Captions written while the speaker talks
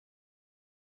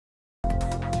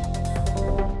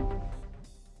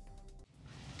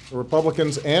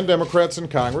Republicans and Democrats in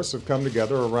Congress have come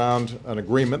together around an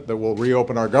agreement that will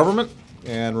reopen our government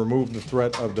and remove the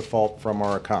threat of default from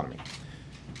our economy.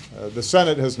 The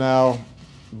Senate has now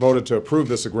voted to approve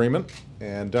this agreement,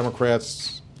 and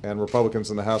Democrats and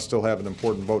Republicans in the House still have an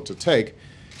important vote to take.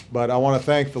 But I want to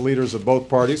thank the leaders of both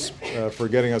parties for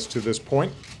getting us to this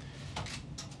point.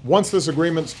 Once this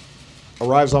agreement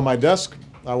arrives on my desk,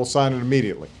 I will sign it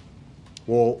immediately.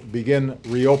 We'll begin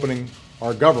reopening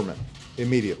our government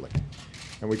immediately.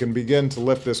 And we can begin to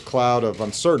lift this cloud of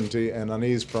uncertainty and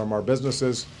unease from our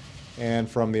businesses and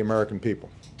from the American people.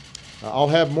 I'll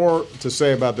have more to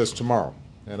say about this tomorrow,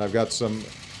 and I've got some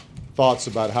thoughts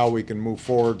about how we can move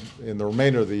forward in the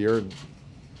remainder of the year and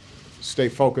stay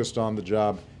focused on the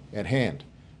job at hand.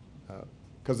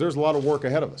 Because there's a lot of work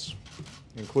ahead of us,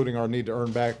 including our need to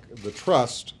earn back the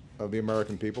trust of the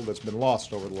American people that's been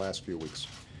lost over the last few weeks.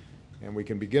 And we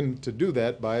can begin to do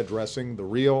that by addressing the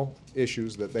real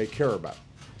issues that they care about.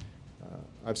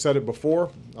 I've said it before,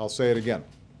 I'll say it again.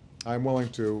 I'm willing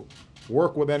to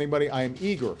work with anybody. I am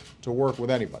eager to work with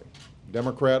anybody,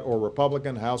 Democrat or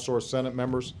Republican, House or Senate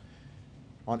members,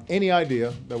 on any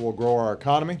idea that will grow our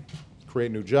economy,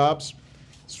 create new jobs,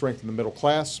 strengthen the middle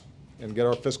class, and get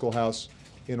our fiscal house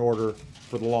in order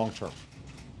for the long term.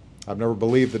 I've never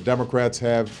believed that Democrats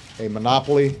have a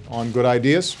monopoly on good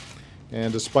ideas,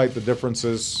 and despite the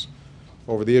differences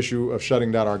over the issue of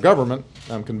shutting down our government,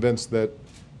 I'm convinced that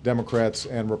Democrats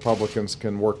and Republicans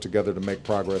can work together to make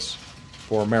progress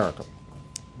for America.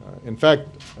 In fact,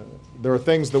 there are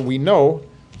things that we know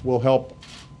will help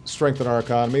strengthen our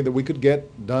economy that we could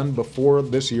get done before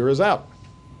this year is out.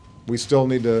 We still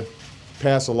need to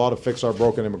pass a law to fix our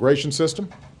broken immigration system.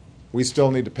 We still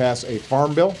need to pass a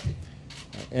farm bill.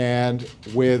 And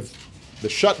with the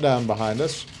shutdown behind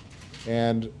us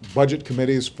and budget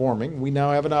committees forming, we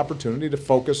now have an opportunity to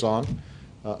focus on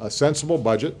a sensible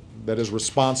budget that is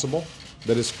responsible,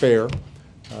 that is fair,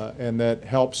 and that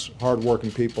helps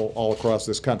hardworking people all across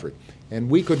this country. And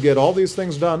we could get all these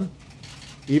things done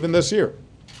even this year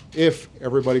if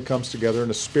everybody comes together in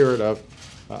a spirit of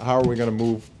how are we going to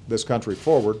move this country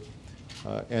forward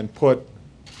and put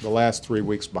the last 3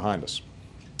 weeks behind us.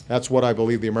 That's what I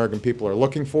believe the American people are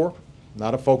looking for,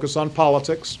 not a focus on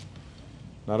politics,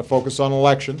 not a focus on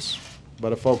elections,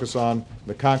 but a focus on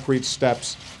the concrete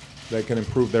steps that can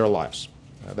improve their lives.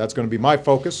 That's going to be my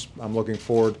focus. I'm looking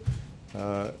forward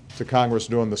to Congress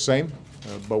doing the same.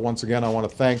 But once again, I want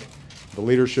to thank the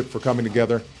leadership for coming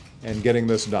together and getting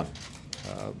this done.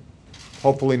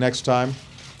 Hopefully next time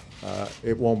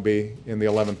it won't be in the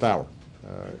 11th hour.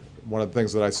 One of the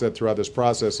things that I said throughout this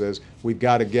process is we've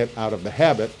got to get out of the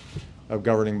habit of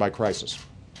governing by crisis.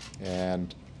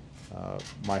 And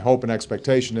my hope and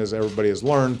expectation is everybody has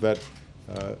learned that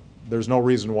there's no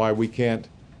reason why we can't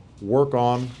work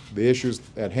on the issues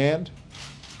at hand,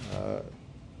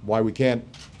 why we can't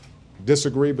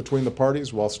disagree between the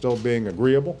parties while still being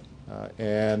agreeable,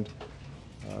 and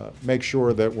make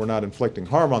sure that we're not inflicting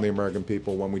harm on the American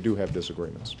people when we do have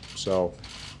disagreements. So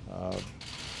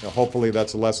hopefully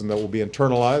that's a lesson that will be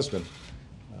internalized,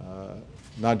 and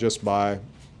not just by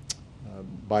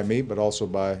me, but also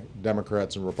by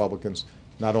Democrats and Republicans,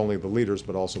 not only the leaders,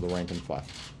 but also the rank and file.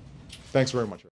 Thanks very much.